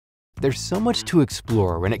There's so much to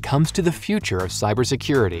explore when it comes to the future of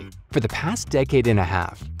cybersecurity. For the past decade and a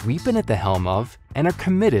half, we've been at the helm of and are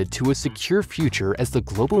committed to a secure future as the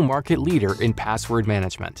global market leader in password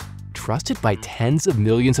management, trusted by tens of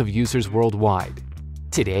millions of users worldwide.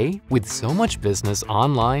 Today, with so much business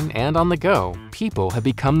online and on the go, people have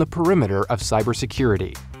become the perimeter of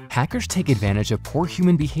cybersecurity. Hackers take advantage of poor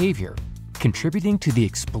human behavior, contributing to the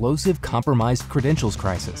explosive compromised credentials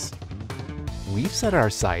crisis. We've set our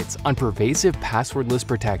sights on pervasive passwordless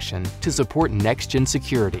protection to support next-gen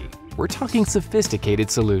security. We're talking sophisticated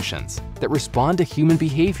solutions that respond to human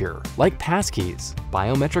behavior like passkeys,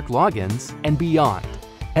 biometric logins, and beyond.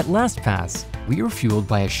 At LastPass, we are fueled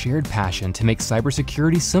by a shared passion to make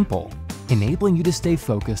cybersecurity simple, enabling you to stay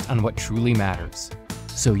focused on what truly matters,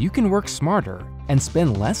 so you can work smarter and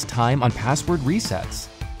spend less time on password resets,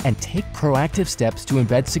 and take proactive steps to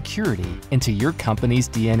embed security into your company's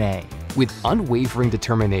DNA. With unwavering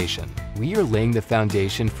determination, we are laying the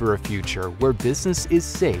foundation for a future where business is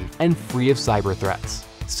safe and free of cyber threats.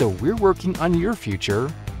 So we're working on your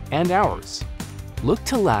future and ours. Look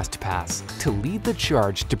to LastPass to lead the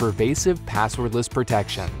charge to pervasive passwordless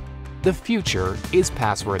protection. The future is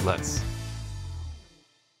passwordless.